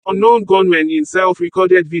Unknown gunmen in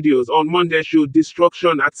self-recorded videos on Monday showed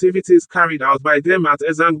destruction activities carried out by them at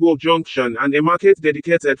Ezzangbo Junction and a market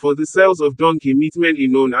dedicated for the sales of donkey meat mainly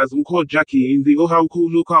known as Jaki in the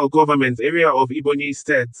Ohauku local government area of Ebonyi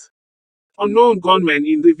State. Unknown gunmen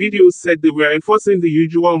in the videos said they were enforcing the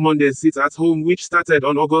usual Monday sit-at-home which started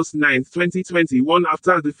on August 9, 2021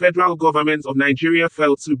 after the federal government of Nigeria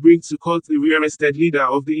failed to bring to court the rearrested leader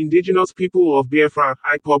of the indigenous people of Biafra,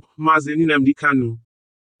 IPOB, Mazi Nnamdi Kanu.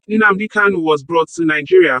 Nnamdi Kanu was brought to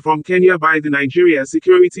Nigeria from Kenya by the Nigeria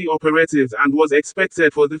security operatives and was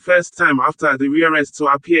expected for the first time after the rearrest to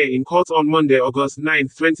appear in court on Monday, August 9,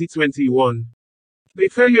 2021. The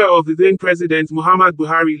failure of the then President Muhammad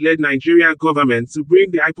Buhari-led Nigeria government to bring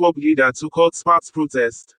the IPOB leader to court sparked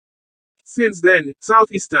protest. Since then,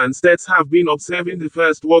 southeastern states have been observing the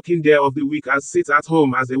first working day of the week as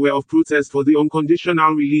sit-at-home as a way of protest for the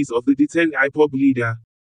unconditional release of the detained IPOB leader.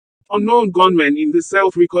 Unknown gunmen in the self-recorded